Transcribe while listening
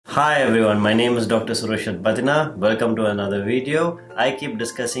Hi everyone, my name is Dr. Surakshith Battina. Welcome to another video. I keep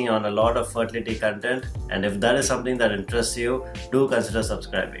discussing on a lot of fertility content, and if that is something that interests you, do consider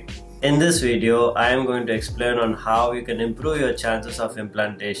subscribing. In this video, I am going to explain on how you can improve your chances of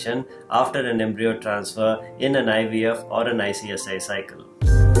implantation after an embryo transfer in an IVF or an ICSI cycle.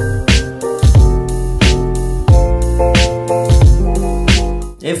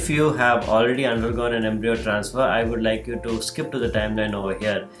 If you have already undergone an embryo transfer, I would like you to skip to the timeline over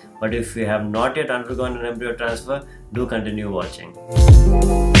here. But if you have not yet undergone an embryo transfer, do continue watching.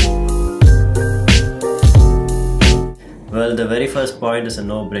 Well, the very first point is a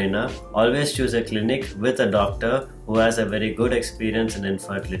no-brainer. Always choose a clinic with a doctor who has a very good experience in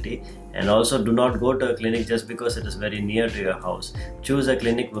infertility, and also do not go to a clinic just because it is very near to your house. Choose a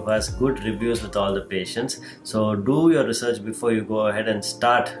clinic who has good reviews with all the patients. So do your research before you go ahead and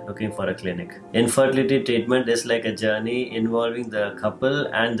start looking for a clinic. Infertility treatment is like a journey involving the couple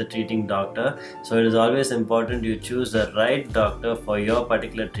and the treating doctor. So it is always important you choose the right doctor for your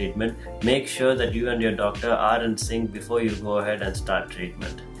particular treatment. Make sure that you and your doctor are in sync before you go ahead and start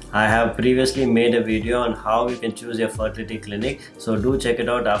treatment. I have previously made a video on how you can choose your fertility clinic, so do check it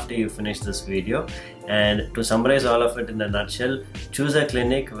out after you finish this video. And to summarize all of it in a nutshell, choose a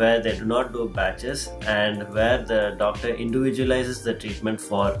clinic where they do not do batches and where the doctor individualizes the treatment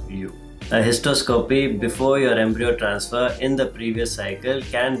for you. A histoscopy before your embryo transfer in the previous cycle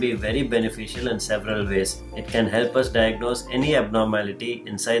can be very beneficial in several ways. It can help us diagnose any abnormality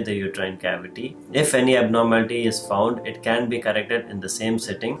inside the uterine cavity. If any abnormality is found, it can be corrected in the same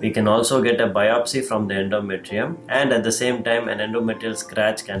sitting. We can also get a biopsy from the endometrium, and at the same time an endometrial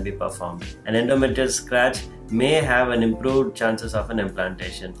scratch can be performed. An endometrial scratch may have an improved chances of an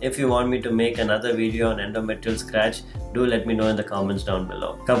implantation. If you want me to make another video on endometrial scratch, do let me know in the comments down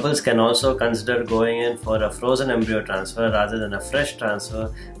below. Couples can also consider going in for a frozen embryo transfer rather than a fresh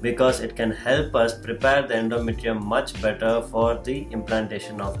transfer, because it can help us prepare the endometrium much better for the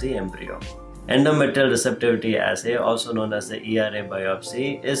implantation of the embryo. Endometrial receptivity assay, also known as the ERA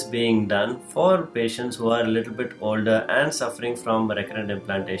biopsy, is being done for patients who are a little bit older and suffering from recurrent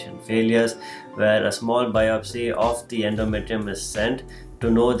implantation failures, where a small biopsy of the endometrium is sent to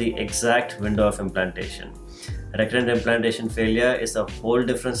know the exact window of implantation. Recurrent implantation failure is a whole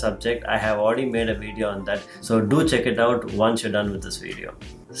different subject. I have already made a video on that, so do check it out once you're done with this video.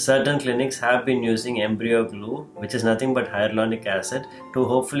 Certain clinics have been using embryo glue, which is nothing but hyaluronic acid, to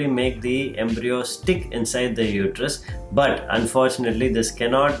hopefully make the embryo stick inside the uterus, but unfortunately this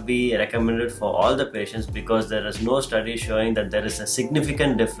cannot be recommended for all the patients because there is no study showing that there is a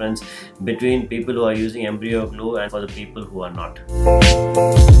significant difference between people who are using embryo glue and for the people who are not.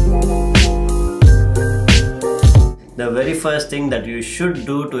 The very first thing that you should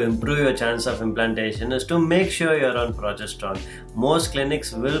do to improve your chance of implantation is to make sure you're on progesterone. Most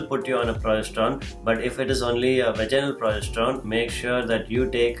clinics will put you on a progesterone, but if it is only a vaginal progesterone, make sure that you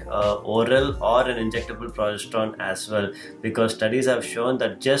take oral or an injectable progesterone as well, because studies have shown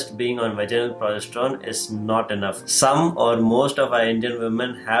that just being on vaginal progesterone is not enough. Some or most of our Indian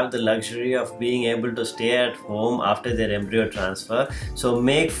women have the luxury of being able to stay at home after their embryo transfer, so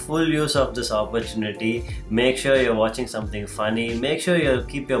make full use of this opportunity. Make sure you're watching something funny. Make sure you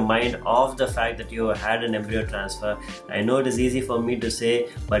keep your mind off the fact that you had an embryo transfer. I know it is easy for me to say,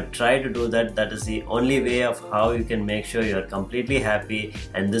 but try to do that. That is the only way of how you can make sure you're completely happy,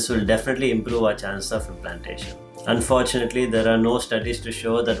 and this will definitely improve our chances of implantation. Unfortunately, there are no studies to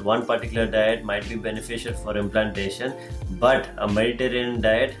show that one particular diet might be beneficial for implantation, but a Mediterranean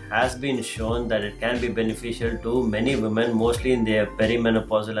diet has been shown that it can be beneficial to many women, mostly in their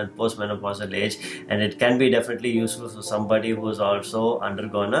perimenopausal and postmenopausal age, and it can be definitely useful for somebody who has also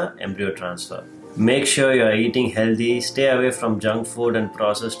undergone an embryo transfer. Make sure you're eating healthy, stay away from junk food and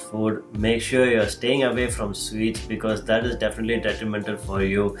processed food. Make sure you're staying away from sweets, because that is definitely detrimental for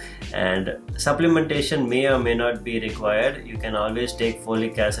you. And supplementation may or may not be required. You can always take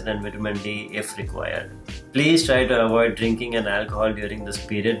folic acid and vitamin D if required. Please try to avoid drinking and alcohol during this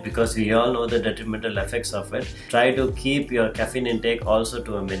period, because we all know the detrimental effects of it. Try to keep your caffeine intake also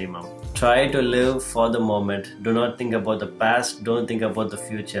to a minimum. Try to live for the moment. Do not think about the past, don't think about the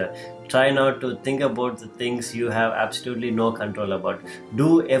future. Try not to think about the things you have absolutely no control about.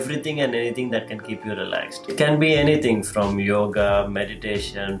 Do everything and anything that can keep you relaxed. It can be anything from yoga,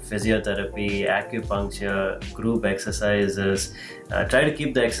 meditation, physiotherapy, acupuncture, group exercises. Try to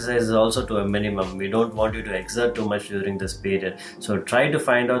keep the exercises also to a minimum. We don't want you to exert too much during this period. So try to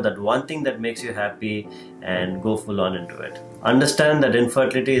find out that one thing that makes you happy and go full on into it. Understand that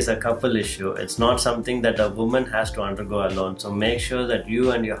infertility is a couple issue. It's not something that a woman has to undergo alone. So make sure that you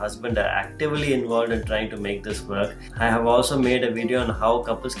and your husband are actively involved in trying to make this work. I have also made a video on how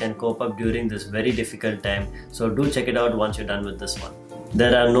couples can cope up during this very difficult time. So do check it out once you're done with this one.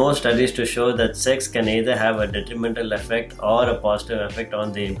 There are no studies to show that sex can either have a detrimental effect or a positive effect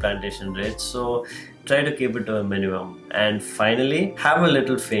on the implantation rates. So try to keep it to a minimum. And finally, have a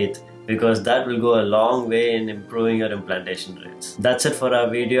little faith, because that will go a long way in improving your implantation rates. That's it for our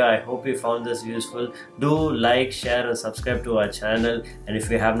video. I hope you found this useful. Do like, share and subscribe to our channel, and if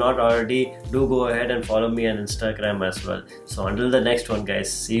you have not already, do go ahead and follow me on Instagram as well. So until the next one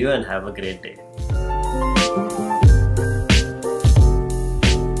guys, see you and have a great day.